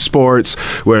landscape of sports,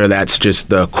 whether that's just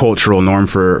the cultural norm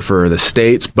for the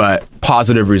states, but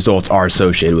positive results are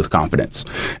associated with confidence.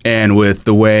 And with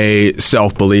the way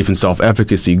self-belief and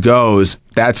self-efficacy goes,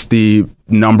 that's the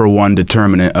number one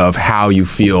determinant of how you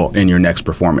feel in your next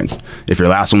performance. If your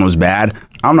last one was bad,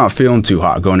 I'm not feeling too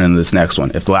hot going into this next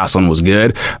one. If the last one was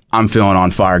good, I'm feeling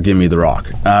on fire. Give me the rock.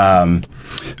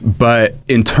 But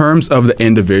in terms of the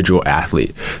individual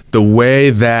athlete, the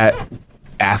way that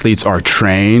athletes are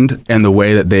trained and the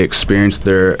way that they experience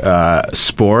their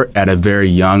sport at a very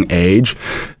young age,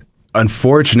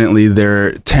 unfortunately,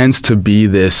 there tends to be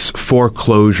this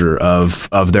foreclosure of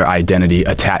their identity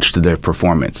attached to their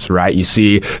performance, right? You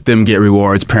see them get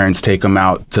rewards, parents take them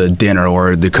out to dinner,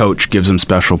 or the coach gives them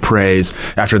special praise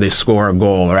after they score a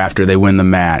goal or after they win the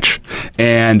match.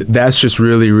 And that's just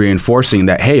really reinforcing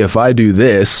that, hey, if I do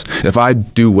this, if I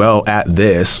do well at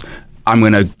this, I'm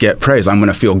going to get praise. I'm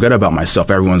going to feel good about myself.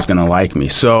 Everyone's going to like me.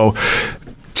 So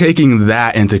taking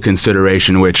that into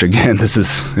consideration, which again, this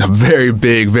is a very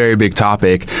big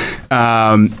topic,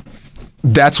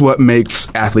 that's what makes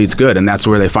athletes good, and that's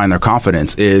where they find their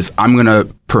confidence is, I'm going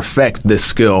to perfect this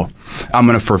skill. I'm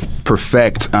going to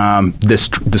perfect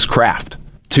this craft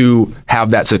to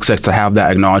have that success, to have that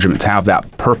acknowledgement, to have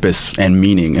that purpose and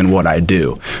meaning in what I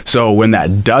do. So when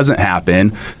that doesn't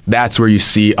happen, that's where you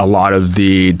see a lot of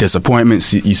the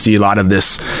disappointments. You see a lot of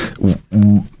this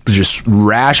just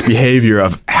rash behavior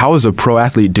of how is a pro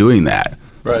athlete doing that?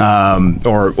 Right.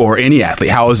 Or any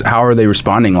athlete. How are they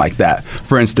responding like that?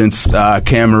 For instance,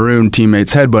 Cameroon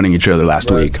teammates headbutting each other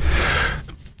last week.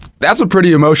 That's a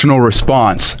pretty emotional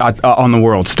response on the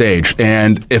world stage.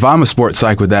 And if I'm a sports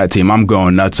psych with that team, I'm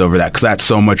going nuts over that because that's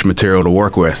so much material to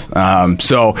work with.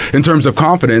 So in terms of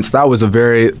confidence, that was a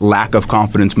very lack of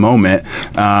confidence moment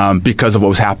because of what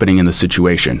was happening in the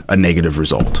situation, a negative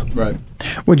result. Right.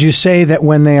 Would you say that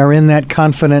when they are in that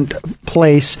confident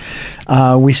place,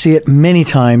 we see it many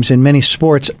times in many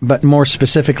sports, but more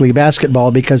specifically basketball,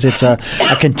 because it's a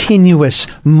continuous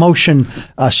motion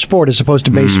sport as opposed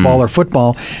to baseball or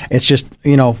football. It's just,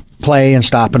 play and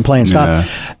stop and play and stop.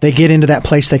 Yeah. They get into that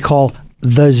place they call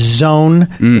the zone.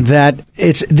 That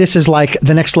this is like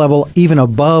the next level, even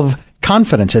above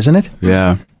confidence, isn't it?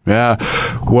 Yeah.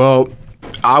 Well,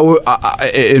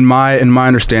 in my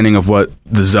understanding of what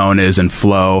the zone is and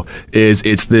flow is,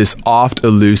 it's this oft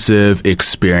elusive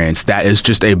experience that is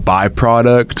just a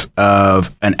byproduct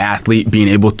of an athlete being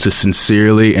able to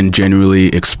sincerely and genuinely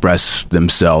express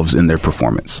themselves in their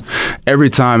performance. Every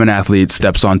time an athlete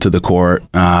steps onto the court,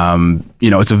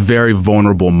 it's a very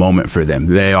vulnerable moment for them.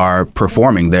 They are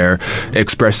performing, they're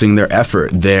expressing their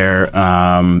effort, their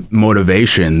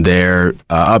motivation, their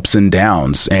ups and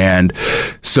downs. And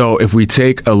so if we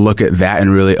take a look at that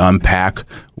and really unpack,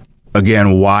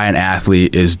 again, why an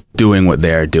athlete is doing what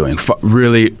they're doing,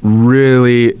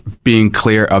 really being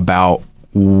clear about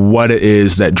what it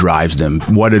is that drives them,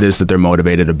 what it is that they're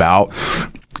motivated about.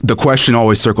 The question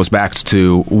always circles back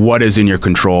to what is in your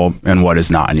control and what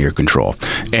is not in your control.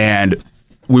 And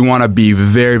we want to be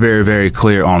very, very, very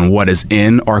clear on what is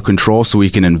in our control so we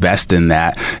can invest in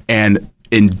that. And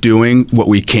in doing what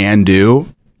we can do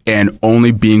and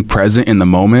only being present in the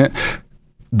moment,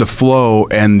 the flow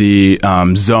and the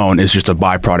zone is just a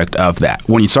byproduct of that.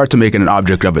 When you start to make it an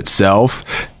object of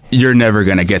itself, you're never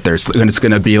going to get there. It's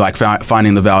going to be like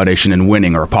finding the validation in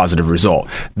winning or a positive result.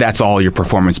 That's all your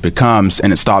performance becomes,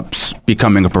 and it stops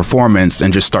becoming a performance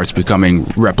and just starts becoming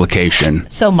replication.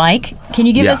 So, Mike, can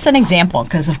you give us an example?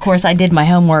 Because, of course, I did my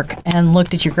homework and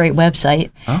looked at your great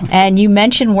website. Oh. And you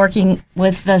mentioned working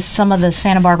with some of the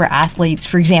Santa Barbara athletes,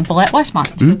 for example, at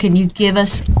Westmont. So can you give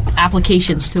us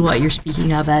applications to what you're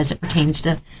speaking of as it pertains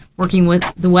to working with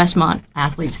the Westmont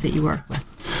athletes that you work with?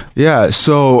 Yeah,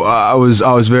 so I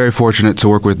was very fortunate to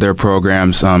work with their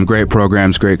programs, great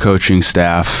coaching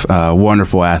staff,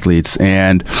 wonderful athletes.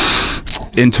 And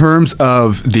in terms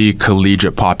of the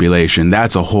collegiate population,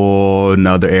 that's a whole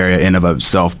nother area in of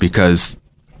itself because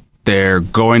they're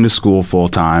going to school full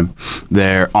time.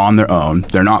 They're on their own.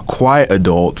 They're not quite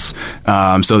adults,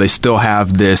 so they still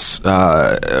have this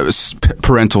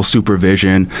parental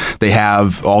supervision. They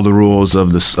have all the rules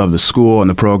of the school and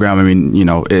the program. I mean,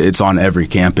 it's on every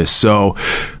campus. So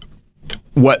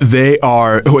what they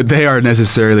are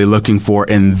necessarily looking for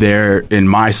in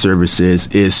my services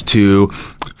is to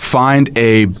find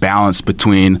a balance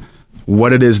between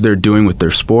what it is they're doing with their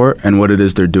sport and what it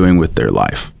is they're doing with their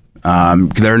life.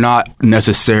 They're not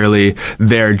necessarily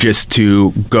there just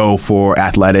to go for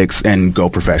athletics and go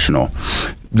professional.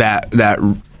 That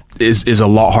is a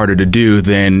lot harder to do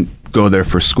than go there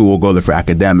for school, go there for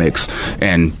academics,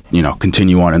 and,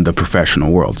 continue on in the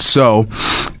professional world. So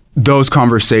those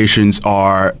conversations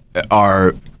are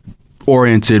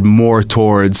oriented more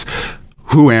towards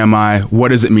who am I? What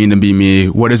does it mean to be me?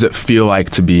 What does it feel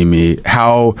like to be me?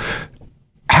 How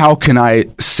can I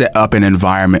set up an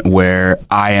environment where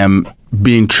I am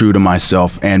being true to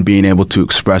myself and being able to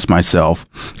express myself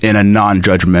in a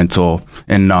non-judgmental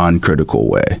and non-critical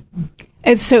way?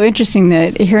 It's so interesting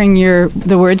that hearing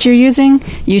the words you're using,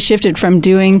 you shifted from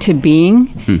doing to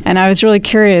being. And I was really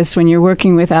curious, when you're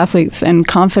working with athletes and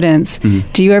confidence,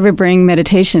 do you ever bring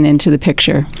meditation into the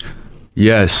picture?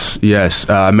 Yes.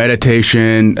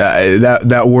 Meditation,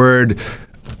 that word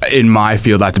in my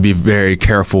field I have to be very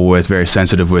careful with, very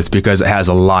sensitive with, because it has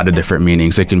a lot of different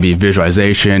meanings. It can be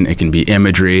visualization, it can be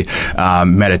imagery,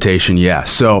 meditation, yeah.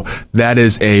 So that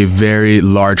is a very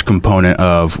large component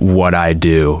of what I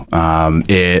do.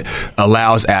 It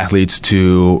allows athletes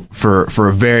to,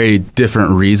 for very different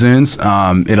reasons,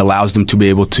 it allows them to be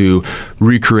able to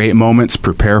recreate moments,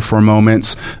 prepare for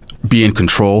moments, be in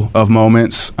control of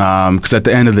moments, because at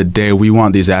the end of the day, we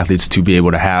want these athletes to be able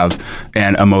to have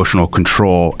an emotional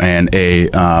control and a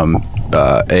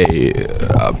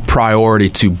priority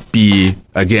to be,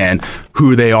 again,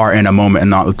 who they are in a moment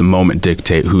and not let the moment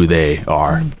dictate who they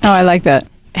are. Oh, I like that.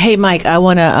 Hey, Mike,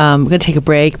 we're going to take a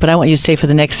break, but I want you to stay for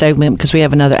the next segment because we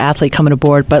have another athlete coming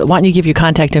aboard. But why don't you give your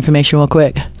contact information real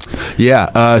quick?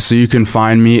 Yeah, so you can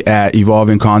find me at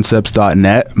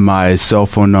evolvingconcepts.net. My cell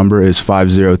phone number is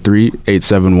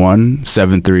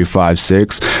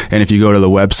 503-871-7356. And if you go to the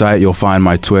website, you'll find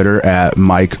my Twitter at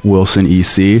Mike Wilson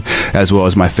EC, as well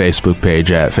as my Facebook page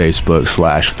at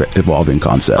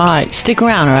Facebook/EvolvingConcepts. All right, stick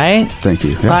around, all right? Thank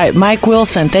you. Yeah. All right, Mike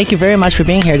Wilson, thank you very much for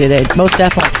being here today. Most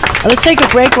definitely. Let's take a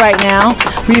break right now.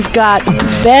 We've got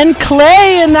Ben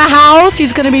Clay in the house.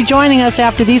 He's going to be joining us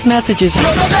after these messages.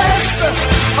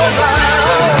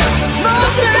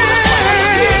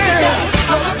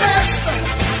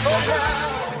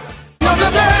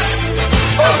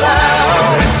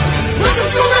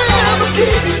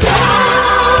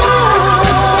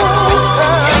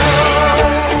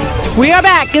 We are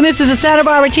back, and this is the Santa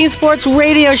Barbara Teen Sports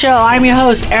Radio Show. I'm your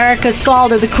host, Erica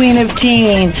Salter, the Queen of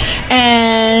Teen.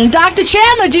 And Dr.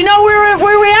 Chandler, do you know where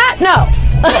we're at? No.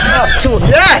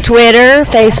 Yes. Twitter,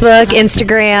 Facebook,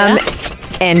 Instagram,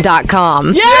 and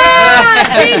 .com. Yeah!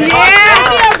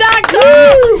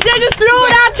 TeenSportsRadio.com. They just threw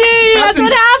it out to you. That's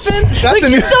what happens. Look,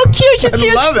 she's so cute. She's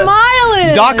here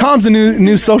smiling. .com's a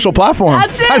new social platform.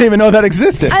 That's it. I didn't even know that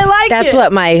existed. I like it. That's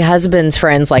what my husband's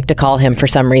friends like to call him for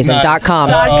some reason. Nice. .com.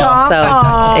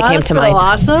 So it came to mind.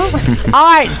 Awesome. All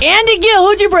right, Andy Gill,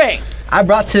 who'd you bring? I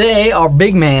brought today our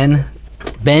big man,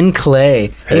 Ben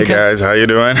Clay. Hey guys, how you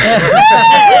doing? He's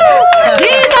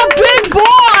a big boy.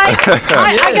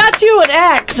 I got you an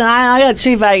X, and I got to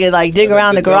see if I could dig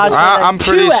around the garage. I'm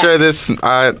pretty sure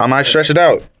I might stretch it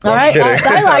out. All right,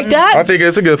 I like that. I think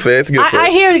it's a good fit. I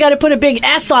hear you got to put a big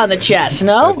S on the chest,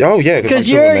 no? Oh yeah, because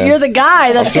you're the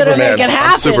guy that's going to make it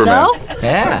happen, no?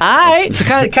 Yeah. All right. So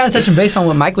kind of touching base on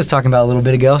what Mike was talking about a little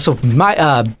bit ago. So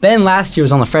Ben last year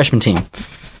was on the freshman team.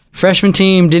 Freshman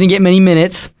team didn't get many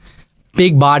minutes.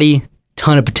 Big body,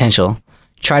 ton of potential.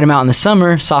 Tried him out in the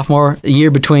summer, sophomore year,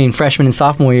 between freshman and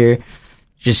sophomore year,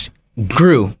 just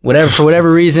grew. For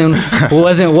whatever reason,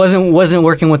 wasn't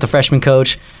working with the freshman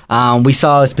coach. We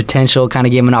saw his potential, kind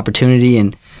of gave him an opportunity,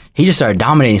 and he just started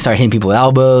dominating. Started hitting people with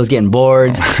elbows, getting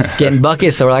boards, getting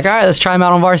buckets. So we're like, all right, let's try him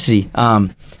out on varsity.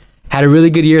 Had a really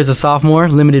good year as a sophomore,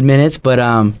 limited minutes, but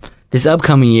this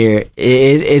upcoming year,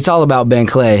 it's all about Ben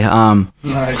Clay.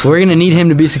 Nice. We're going to need him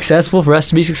to be successful, for us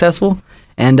to be successful.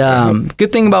 And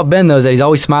good thing about Ben, though, is that he's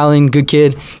always smiling, good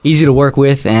kid, easy to work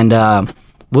with, and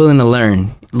willing to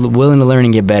learn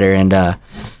and get better. And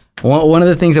one of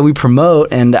the things that we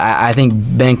promote, and I think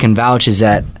Ben can vouch, is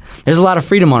that there's a lot of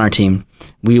freedom on our team.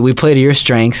 We play to your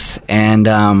strengths, and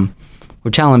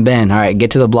we're telling Ben, all right,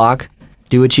 get to the block,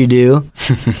 do what you do,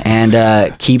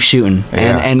 and keep shooting.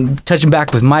 Yeah. And touching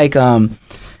back with Mike,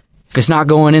 if it's not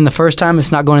going in the first time,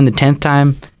 it's not going in the 10th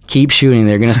time, keep shooting.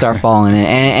 They're going to start falling.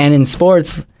 And in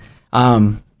sports,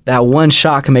 that one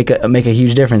shot can make a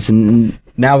huge difference. And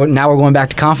now we're going back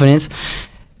to confidence.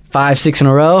 5, 6 in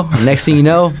a row. Next thing you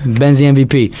know, Ben's the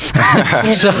MVP.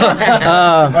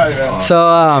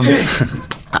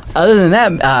 Other than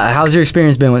that, how's your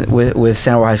experience been with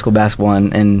Santa Barbara High School basketball,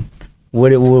 and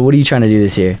what are you trying to do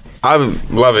this year? I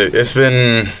love it. It's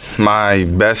been my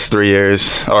best 3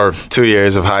 years or 2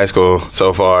 years of high school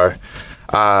so far.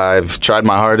 I've tried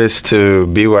my hardest to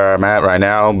be where I'm at right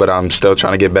now, but I'm still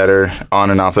trying to get better on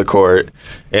and off the court,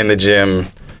 in the gym,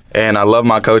 And I love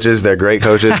my coaches. They're great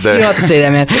coaches. You don't have to say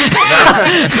that, man.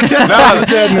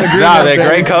 No, they're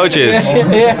great coaches.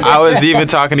 I was even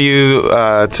talking to you,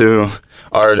 to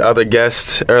our other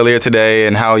guests earlier today,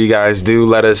 and how you guys do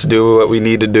let us do what we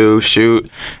need to do, shoot.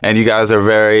 And you guys are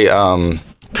very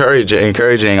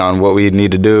encouraging on what we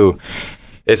need to do.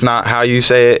 It's not how you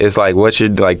say it. It's like what you're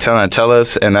like tell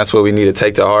us, and that's what we need to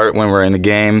take to heart when we're in the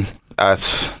game.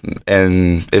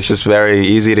 And it's just very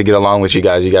easy to get along with you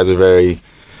guys. You guys are very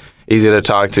easy to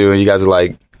talk to, and you guys are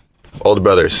like older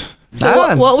brothers.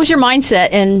 So what was your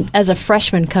mindset as a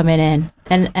freshman coming in?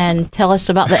 And tell us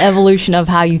about the evolution of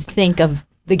how you think of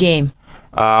the game.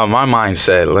 My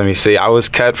mindset, let me see. I was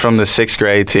cut from the 6th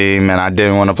grade team, and I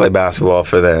didn't want to play basketball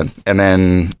for that. And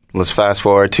then let's fast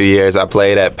forward 2 years. I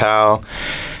played at Powell,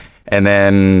 and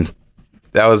then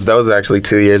that was actually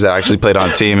 2 years I actually played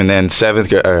on team. And then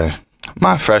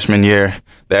my freshman year,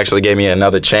 they actually gave me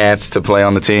another chance to play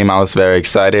on the team. I was very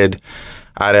excited.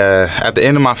 At the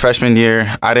end of my freshman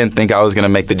year, I didn't think I was going to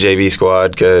make the JV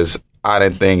squad because I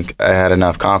didn't think I had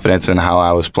enough confidence in how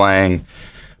I was playing.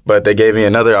 But they gave me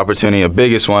another opportunity, a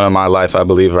biggest one of my life, I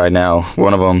believe, right now,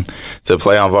 one of them, to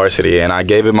play on varsity. And I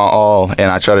gave it my all,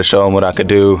 and I tried to show them what I could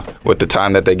do with the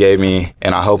time that they gave me,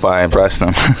 and I hope I impressed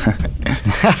them.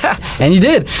 And you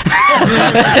did.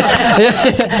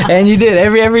 And you did.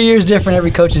 Every year is different.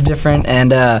 Every coach is different.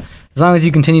 And as long as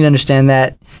you continue to understand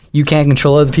that you can't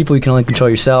control other people, you can only control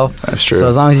yourself. That's true. So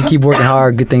as long as you keep working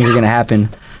hard, good things are going to happen.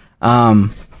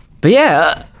 But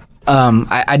yeah,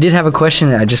 I did have a question,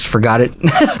 and I just forgot it.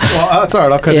 Well, that's all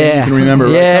right. I'll cut it. You can remember.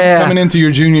 Right? Yeah. Coming into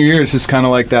your junior year, it's just kind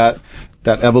of like that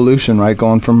evolution, right?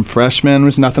 Going from freshman,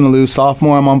 there's nothing to lose.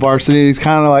 Sophomore, I'm on varsity. It's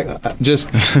kind of like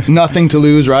just nothing to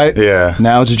lose, right? Yeah.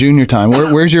 Now it's junior time.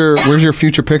 Where's your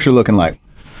future picture looking like?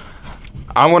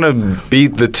 I want to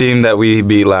beat the team that we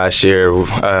beat last year.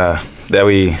 That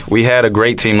we had a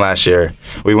great team last year.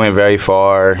 We went very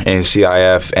far in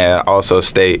CIF and also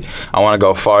state. I want to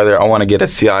go farther. I want to get a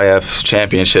CIF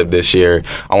championship this year.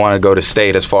 I want to go to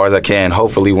state as far as I can,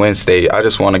 hopefully win state. I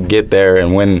just want to get there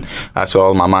and win. That's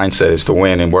all my mindset is, to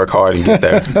win and work hard and get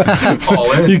there.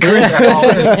 You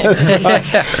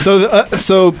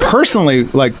So personally,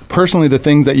 the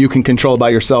things that you can control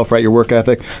about yourself, right? Your work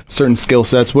ethic, certain skill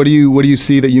sets. What do you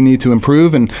see that you need to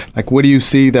improve, and like what do you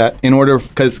see that in order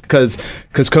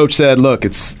because Coach said, look,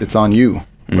 it's on you,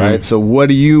 right? So what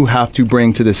do you have to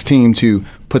bring to this team to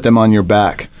put them on your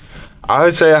back? I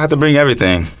would say I have to bring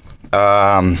everything.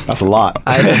 That's a lot.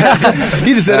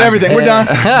 He just said everything. We're done.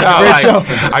 Show.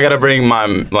 I got to bring my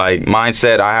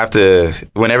mindset. I have to,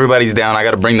 when everybody's down, I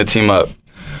got to bring the team up.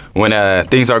 When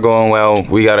things are going well,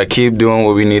 we got to keep doing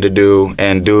what we need to do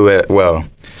and do it well.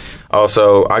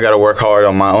 Also, I got to work hard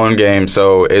on my own game,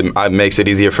 so it makes it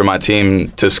easier for my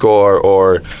team to score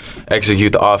or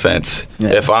execute the offense.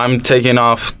 Yeah. If I'm taking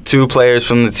off 2 players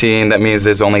from the team, that means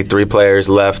there's only 3 players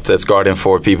left that's guarding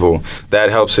 4 people. That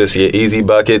helps us get easy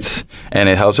buckets, and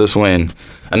it helps us win.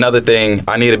 Another thing,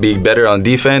 I need to be better on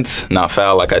defense, not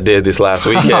foul like I did this last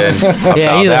weekend.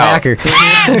 Yeah, he's a hacker.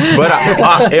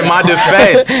 But in my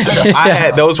defense,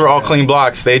 those were all clean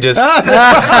blocks. They just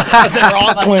They're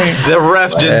all clean. The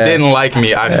ref just didn't like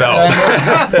me, I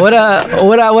felt.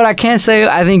 What I can say,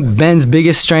 I think Ben's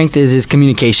biggest strength is his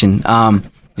communication.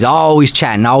 He's always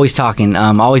chatting, always talking,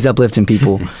 always uplifting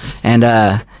people, and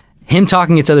him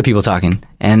talking gets other people talking,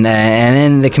 and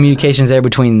then the communication's there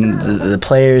between the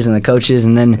players and the coaches,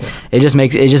 and then it just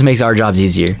makes our jobs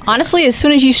easier. Honestly, as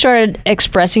soon as you started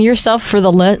expressing yourself for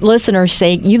the listener's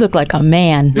sake, you look like a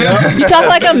man. Yeah. You talk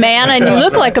like a man, and you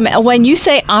look like a man. When you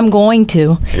say "I'm going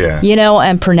to,"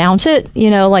 and pronounce it,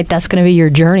 like that's going to be your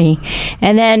journey.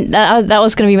 And then that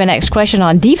was going to be my next question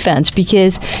on defense,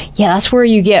 because that's where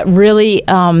you get really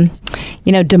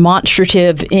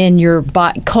demonstrative in your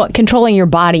controlling your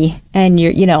body and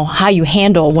your how you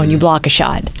handle when you block a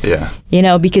shot. Yeah.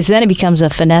 Because then it becomes a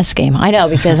finesse game. I know,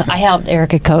 because I helped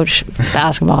Erica coach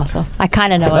basketball, so I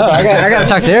kind of know it. I got to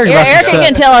talk to Erica about some stuff.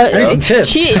 Erica can tell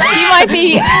she might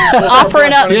be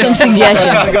offering up some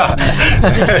suggestions.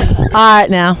 All right,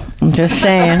 now I'm just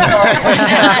saying. All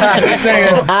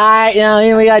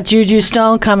right, we got Juju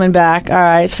Stone coming back. All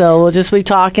right, so we'll just be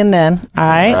talking then. All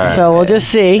right, so we'll just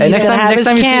see. He's gonna have his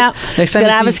camp. He's gonna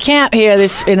have his camp here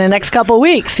in the next couple of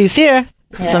weeks. He's here.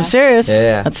 Yeah. So I'm serious.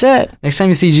 Yeah. That's it. Next time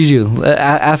you see Juju,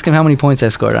 ask him how many points I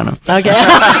scored on him. Okay.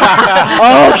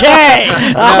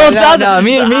 Okay. No.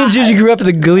 Me and Juju grew up at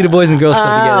the Goleta Boys and Girls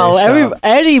Club together. So.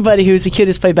 Anybody who's the kid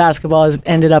who's played basketball has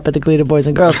ended up at the Goleta Boys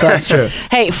and Girls Club. That's true.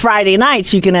 Hey, Friday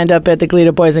nights you can end up at the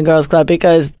Goleta Boys and Girls Club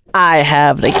because I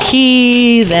have the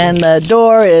keys and the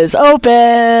door is open.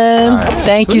 Right.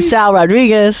 Thank you, Sal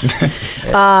Rodriguez.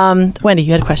 Wendy,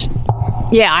 you had a question.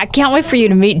 Yeah, I can't wait for you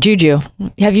to meet Juju.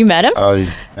 Have you met him?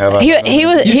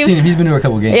 He's been to a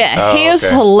couple games. Yeah, he was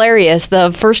hilarious.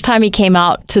 The first time he came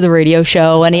out to the radio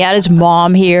show, and he had his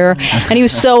mom here, and he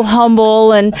was so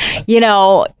humble and,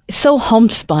 so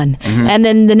homespun. Mm-hmm. And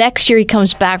then the next year he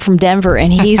comes back from Denver,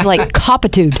 and he's like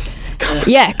coppitude.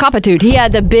 Yeah, coppitude. He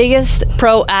had the biggest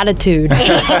pro attitude.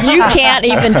 You can't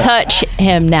even touch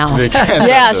him now.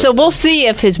 Yeah, so we'll see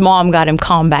if his mom got him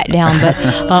calmed back down.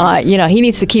 But, he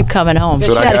needs to keep coming home. She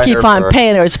got to keep on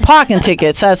paying his parking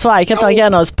tickets. That's why he kept on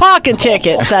getting those parking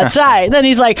tickets. That's right. Then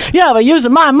he's like, yeah, but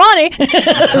using my money.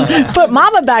 Put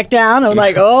Mama back down. I'm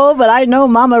like, oh, but I know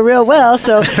Mama real well.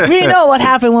 So we know what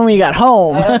happened when we got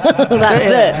home. That's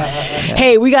it.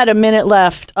 Hey, we got a minute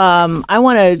left.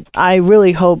 I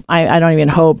really hope, I don't even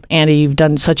hope, Andy, you've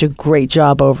done such a great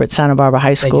job over at Santa Barbara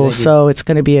High School. Thank you. So it's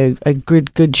going to be a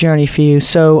good journey for you.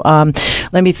 So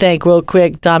let me thank real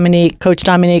quick Coach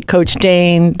Dominique, Coach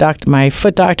Dayne, my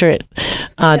foot doctor,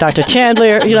 Dr.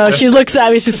 Chandler. She looks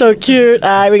at me. She's so cute.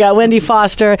 We got Wendy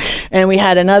Foster, and we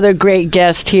had another great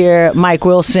guest here, Mike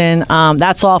Wilson.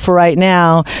 That's all for right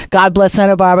now. God bless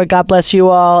Santa Barbara. God bless you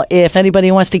all. If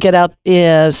anybody wants to get out,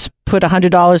 put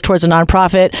 $100 towards a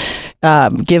nonprofit,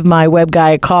 give my web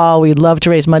guy a call. We'd love to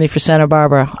raise money for Santa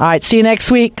Barbara. All right, see you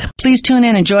next week. Please tune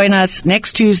in and join us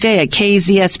next Tuesday at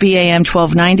KZSB AM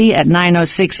 1290 at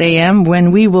 9:06 a.m.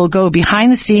 when we will go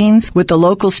behind the scenes with the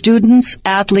local students,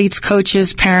 athletes,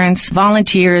 coaches, parents,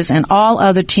 volunteers, and all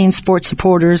other teen sports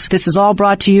supporters. This is all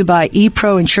brought to you by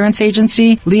ePro Insurance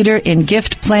Agency, leader in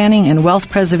gift planning and wealth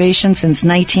preservation since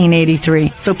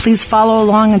 1983. So please follow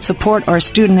along and support our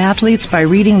student athletes by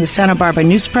reading the Santa Barbara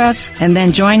News Press, and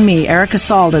then join me, Erica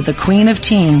Salda, the Queen of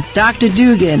Teen, Dr.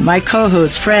 Dugan, my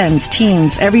co-host, friends,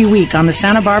 teens, every week on the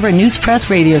Santa Barbara News Press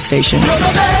radio station.